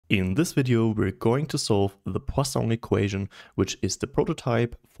In this video, we're going to solve the Poisson equation, which is the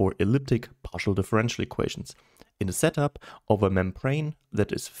prototype for elliptic partial differential equations, in the setup of a membrane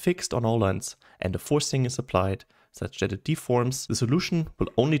that is fixed on all ends and a forcing is applied such that it deforms. The solution will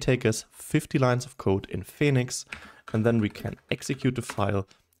only take us 50 lines of code in FEniCS, and then we can execute the file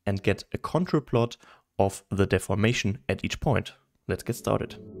and get a contour plot of the deformation at each point. Let's get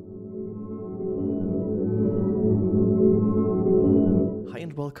started. Hi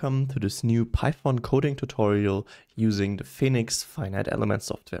and welcome to this new Python coding tutorial using the FEniCS finite element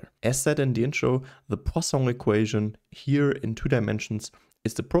software. As said in the intro, the Poisson equation here in 2 dimensions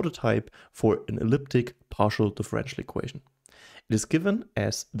is the prototype for an elliptic partial differential equation. It is given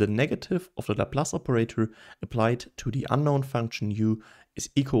as the negative of the Laplace operator applied to the unknown function u is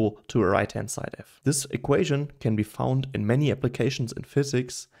equal to a right-hand side f. This equation can be found in many applications in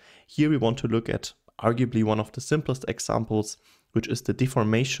physics. Here we want to look at arguably one of the simplest examples, which is the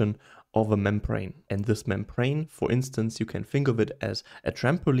deformation of a membrane. And this membrane, for instance, you can think of it as a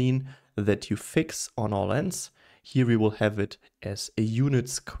trampoline that you fix on all ends. Here we will have it as a unit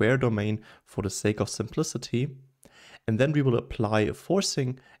square domain for the sake of simplicity. And then we will apply a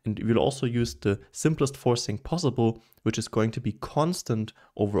forcing, and we will also use the simplest forcing possible, which is going to be constant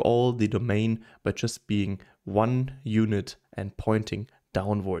over all the domain by just being 1 unit and pointing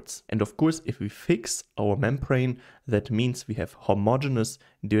downwards. And of course, if we fix our membrane, that means we have homogeneous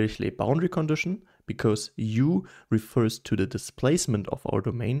Dirichlet boundary condition, because u refers to the displacement of our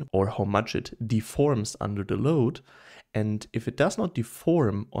domain or how much it deforms under the load. And if it does not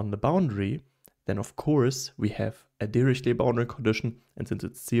deform on the boundary, then of course we have a Dirichlet boundary condition, and since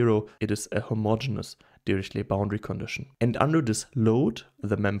it's 0, it is a homogeneous Dirichlet boundary condition. And under this load,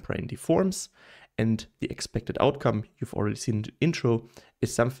 the membrane deforms, and the expected outcome, you've already seen in the intro,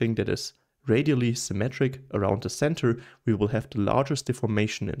 is something that is radially symmetric around the center. We will have the largest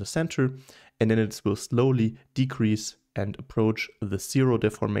deformation in the center, and then it will slowly decrease and approach the 0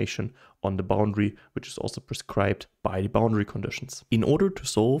 deformation on the boundary, which is also prescribed by the boundary conditions. In order to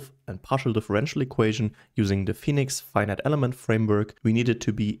solve a partial differential equation using the FEniCS finite element framework, we needed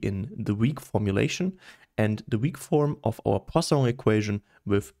to be in the weak formulation, and the weak form of our Poisson equation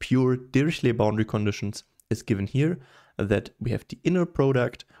with pure Dirichlet boundary conditions is given here, that we have the inner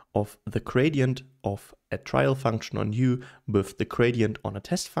product of the gradient of a trial function on u with the gradient on a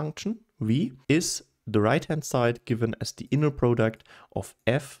test function v is the right-hand side given as the inner product of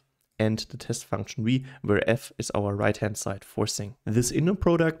f and the test function v, where f is our right-hand side forcing. This inner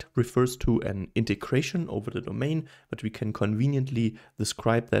product refers to an integration over the domain, but we can conveniently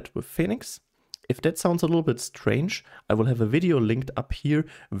describe that with FEniCS. If that sounds a little bit strange, I will have a video linked up here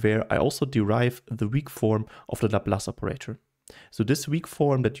where I also derive the weak form of the Laplace operator. So this weak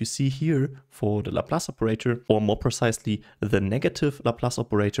form that you see here for the Laplace operator, or more precisely the negative Laplace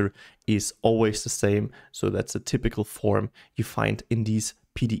operator, is always the same. So that's a typical form you find in these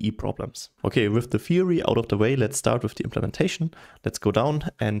PDE problems. Okay, with the theory out of the way, let's start with the implementation. Let's go down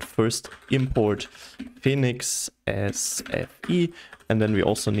and first import FEniCS as FE, and then we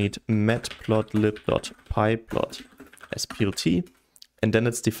also need matplotlib.pyplot as PLT. And then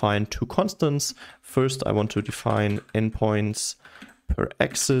let's define 2 constants. First, I want to define endpoints per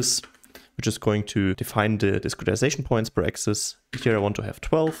axis, which is going to define the discretization points per axis. Here I want to have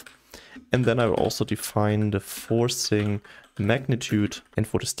 12. And then I will also define the forcing magnitude. And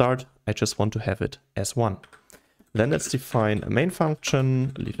for the start, I just want to have it as 1. Then let's define a main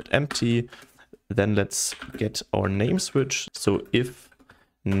function, leave it empty. Then let's get our name switch. So if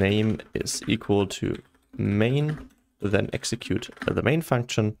name is equal to main, then execute the main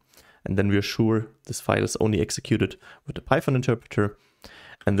function, and then we are sure this file is only executed with the Python interpreter.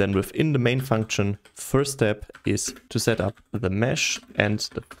 And then within the main function, first step is to set up the mesh and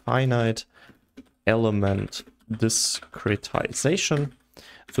the finite element discretization.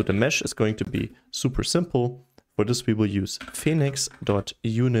 So the mesh is going to be super simple. For this, we will use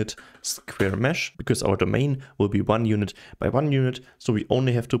FEniCS.unit square mesh, because our domain will be 1 unit by 1 unit. So we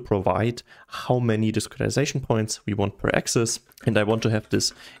only have to provide how many discretization points we want per axis. And I want to have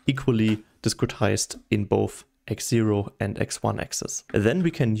this equally discretized in both x0 and x1 axis. Then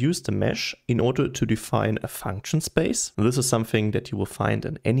we can use the mesh in order to define a function space. This is something that you will find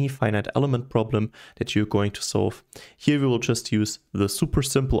in any finite element problem that you're going to solve. Here we will just use the super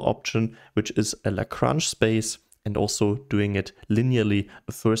simple option, which is a Lagrange space, and also doing it linearly,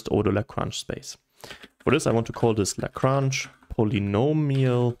 a first order Lagrange space. For this, I want to call this Lagrange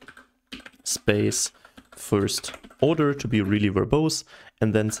Polynomial Space first order to be really verbose,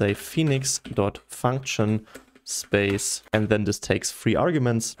 and then say FEniCS.function space, and then this takes 3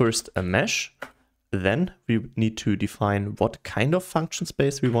 arguments. First a mesh, Then we need to define what kind of function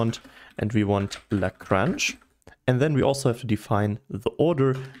space we want, and we want Lagrange. And then we also have to define the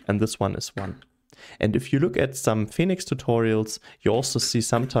order, and this one is 1. And if you look at some FEniCS tutorials, you also see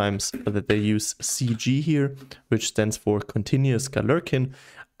sometimes that they use CG here, which stands for continuous Galerkin.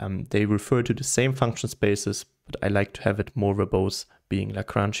 They refer to the same function spaces, but I like to have it more verbose, being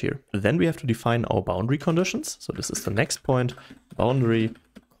Lagrange here. Then we have to define our boundary conditions. So this is the next point, boundary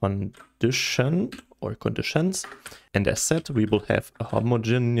condition or conditions. And as said, we will have a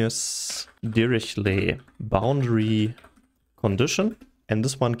homogeneous Dirichlet boundary condition. And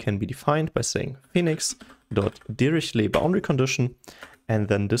this one can be defined by saying FEniCS.Dirichlet boundary condition. And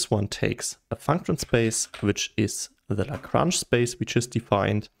then this one takes a function space, which is the Lagrange space we just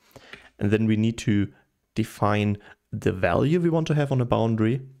defined. And then we need to define the value we want to have on a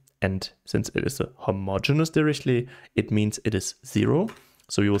boundary. And since it is a homogeneous Dirichlet, it means it is 0.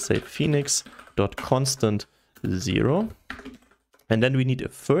 So we will say FEniCS.constant 0. And then we need a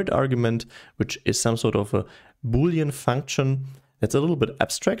third argument, which is some sort of a Boolean function. That's a little bit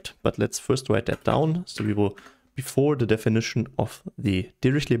abstract, but let's first write that down. So we will, before the definition of the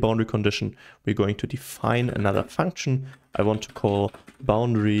Dirichlet boundary condition, we're going to define another function I want to call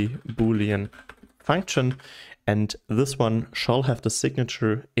boundary Boolean function. And this one shall have the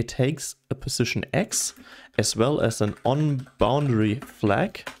signature, it takes a position x as well as an on-boundary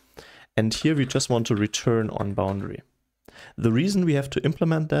flag. And here we just want to return on boundary. The reason we have to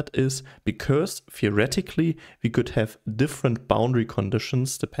implement that is because theoretically we could have different boundary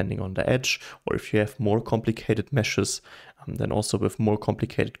conditions depending on the edge, or if you have more complicated meshes, then also with more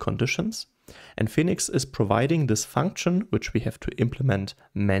complicated conditions. And FEniCS is providing this function, which we have to implement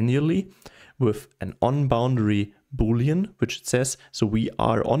manually, with an on-boundary Boolean, which it says, so we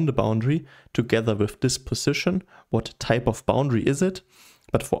are on the boundary together with this position. What type of boundary is it?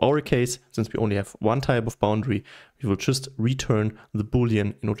 But for our case, since we only have one type of boundary, we will just return the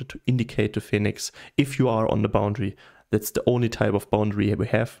Boolean in order to indicate to FEniCS if you are on the boundary. That's the only type of boundary we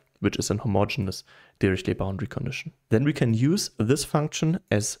have, which is an homogeneous Dirichlet boundary condition. Then we can use this function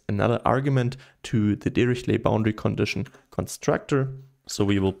as another argument to the Dirichlet boundary condition constructor. So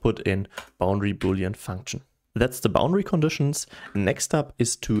we will put in boundary Boolean function. That's the boundary conditions. Next up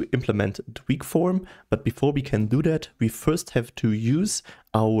is to implement the weak form. But before we can do that, we first have to use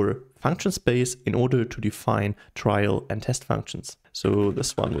our function space in order to define trial and test functions. So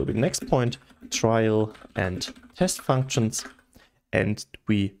this one will be next point, trial and test functions. And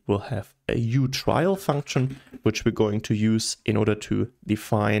we will have a uTrial function, which we're going to use in order to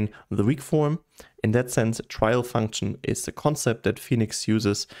define the weak form. In that sense, a trial function is the concept that FEniCS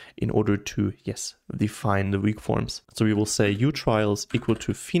uses in order to, define the weak forms. So we will say uTrial is equal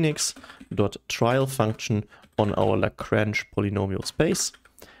to FEniCS.trial function on our Lagrange polynomial space.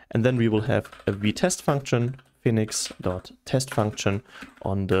 And then we will have a vtest function, FEniCS.test function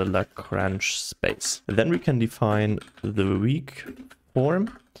on the Lagrange space. And then we can define the weak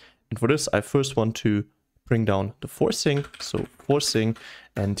form. And for this, I first want to bring down the forcing. So forcing,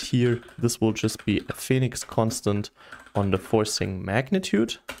 and here this will just be a FEniCS constant on the forcing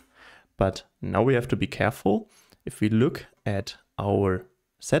magnitude. But now we have to be careful. If we look at our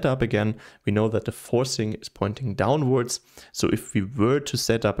setup again, we know that the forcing is pointing downwards. So if we were to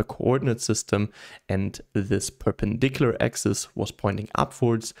set up a coordinate system and this perpendicular axis was pointing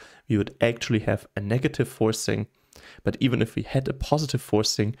upwards, we would actually have a negative forcing. But even if we had a positive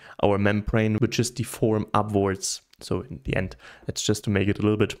forcing, our membrane would just deform upwards. So in the end, that's just to make it a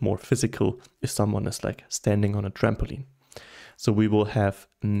little bit more physical if someone is like standing on a trampoline. So we will have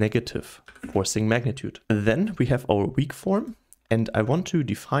negative forcing magnitude. Then we have our weak form. And I want to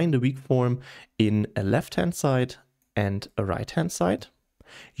define the weak form in a left-hand side and a right-hand side.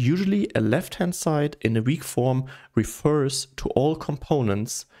 Usually a left-hand side in a weak form refers to all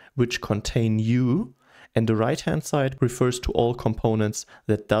components which contain U, and the right-hand side refers to all components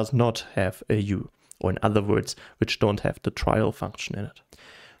that does not have a U, or in other words, which don't have the trial function in it.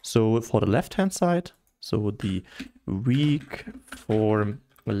 So for the left-hand side, so the weak form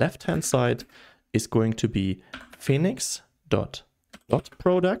left-hand side is going to be FEniCS dot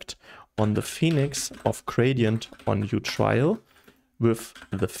product on the FEniCS of gradient on uTrial with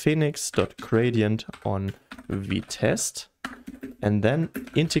the FEniCS dot gradient on vtest, and then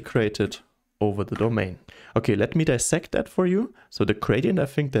integrated over the domain. Okay, let me dissect that for you. So the gradient, I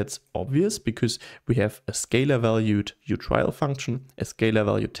think that's obvious because we have a scalar valued uTrial function, a scalar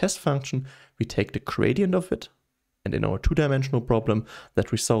valued test function. We take the gradient of it. And in our two-dimensional problem,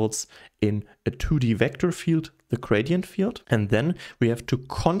 that results in a 2D vector field, the gradient field. And then we have to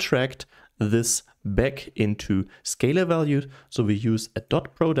contract this back into scalar valued. So we use a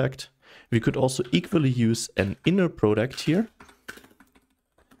dot product. We could also equally use an inner product here,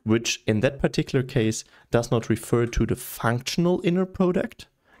 which in that particular case does not refer to the functional inner product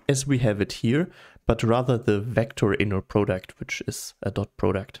as we have it here, but rather the vector inner product, which is a dot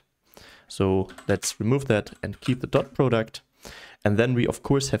product. So let's remove that and keep the dot product. And then we of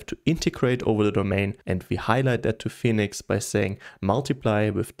course have to integrate over the domain, and we highlight that to FEniCS by saying multiply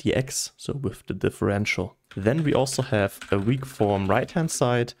with dx, so with the differential. Then we also have a weak form right hand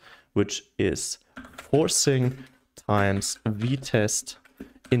side, which is forcing times vtest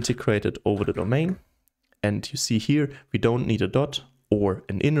integrated over the domain. And you see here we don't need a dot or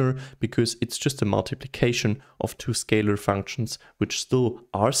an inner because it's just a multiplication of two scalar functions which still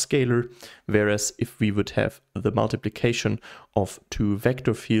are scalar, whereas if we would have the multiplication of two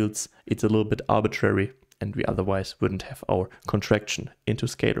vector fields, it's a little bit arbitrary and we otherwise wouldn't have our contraction into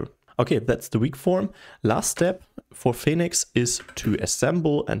scalar. Okay, that's the weak form. Last step for FEniCS is to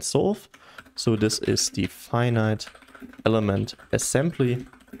assemble and solve. So this is the finite element assembly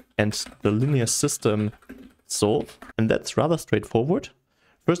and the linear system solve, and that's rather straightforward.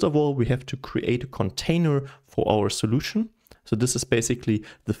 First of all, we have to create a container for our solution. So this is basically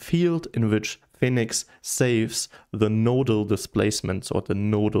the field in which FEniCS saves the nodal displacements or the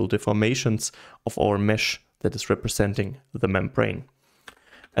nodal deformations of our mesh that is representing the membrane.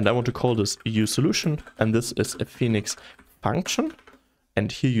 And I want to call this uSolution, and this is a FEniCS function. And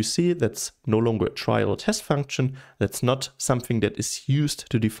here you see that's no longer a try or test function. That's not something that is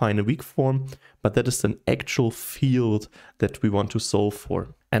used to define a weak form, but that is an actual field that we want to solve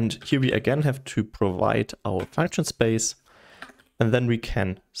for. And here we again have to provide our function space, and then we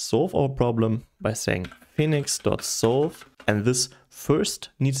can solve our problem by saying FEniCS.solve. And this first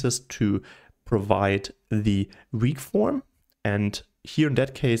needs us to provide the weak form. And here in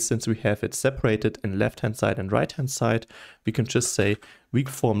that case, since we have it separated in left-hand side and right-hand side, we can just say weak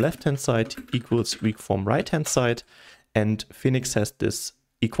form left-hand side equals weak form right-hand side. And FEniCS has this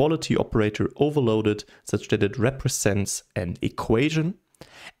equality operator overloaded such that it represents an equation.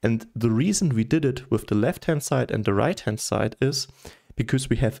 And the reason we did it with the left-hand side and the right-hand side is because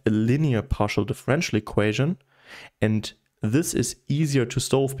we have a linear partial differential equation, and this is easier to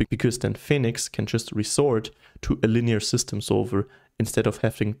solve because then FEniCS can just resort to a linear system solver instead of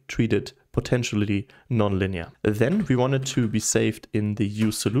having treated potentially nonlinear. Then we wanted to be saved in the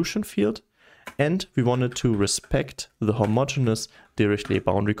uSolution field, and we wanted to respect the homogeneous Dirichlet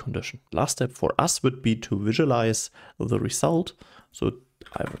boundary condition. Last step for us would be to visualize the result. So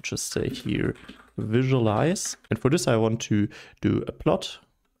I would just say here visualize, and for this I want to do a plot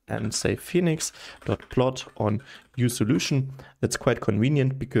and say FEniCS.plot on uSolution. That's quite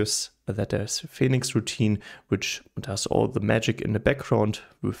convenient because that there's a FEniCS routine which does all the magic in the background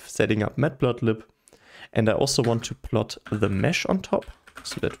with setting up matplotlib. And I also want to plot the mesh on top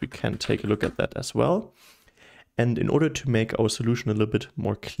so that we can take a look at that as well. And in order to make our solution a little bit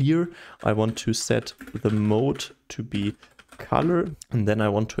more clear, I want to set the mode to be color, and then I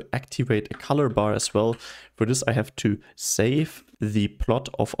want to activate a color bar as well. For this I have to save the plot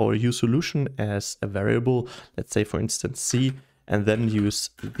of our uSolution as a variable, let's say for instance C, and then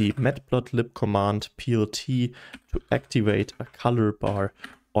use the matplotlib command plt to activate a color bar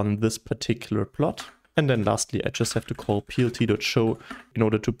on this particular plot. And then lastly, I just have to call plt.show in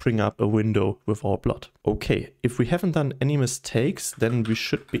order to bring up a window with our plot. Okay, if we haven't done any mistakes, then we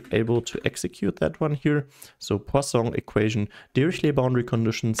should be able to execute that one here. So Poisson Equation, Dirichlet Boundary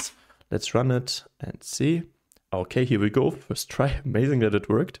Conditions. Let's run it and see. Okay, here we go. First try. Amazing that it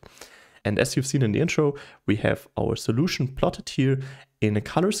worked. And as you've seen in the intro, we have our solution plotted here in a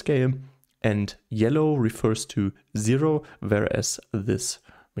color scale, and yellow refers to 0, whereas this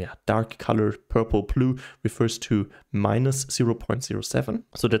dark color purple blue refers to minus 0.07.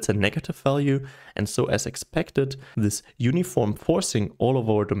 So that's a negative value. And so as expected, this uniform forcing all of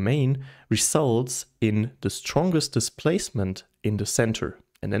our domain results in the strongest displacement in the center.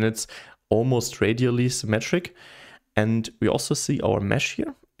 And then it's almost radially symmetric. And we also see our mesh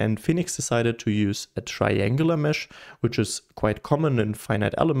here. And FEniCS decided to use a triangular mesh, which is quite common in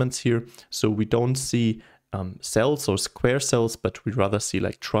finite elements here. So we don't see cells or square cells, but we rather see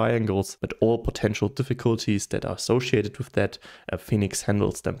like triangles, but all potential difficulties that are associated with that, FEniCS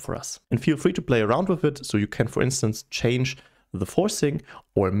handles them for us. And feel free to play around with it. So you can, for instance, change the forcing,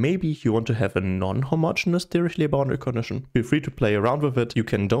 or maybe you want to have a non-homogeneous Dirichlet boundary condition. Feel free to play around with it. You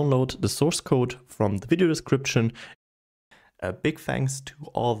can download the source code from the video description. A big thanks to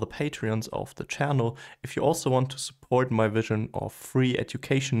all the Patreons of the channel. If you also want to support my vision of free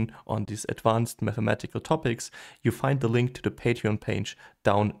education on these advanced mathematical topics, you find the link to the Patreon page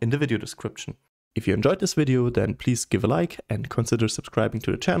down in the video description. If you enjoyed this video, then please give a like and consider subscribing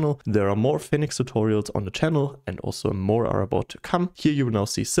to the channel. There are more FEniCS tutorials on the channel and also more are about to come. Here you will now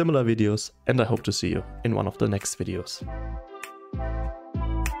see similar videos, and I hope to see you in one of the next videos.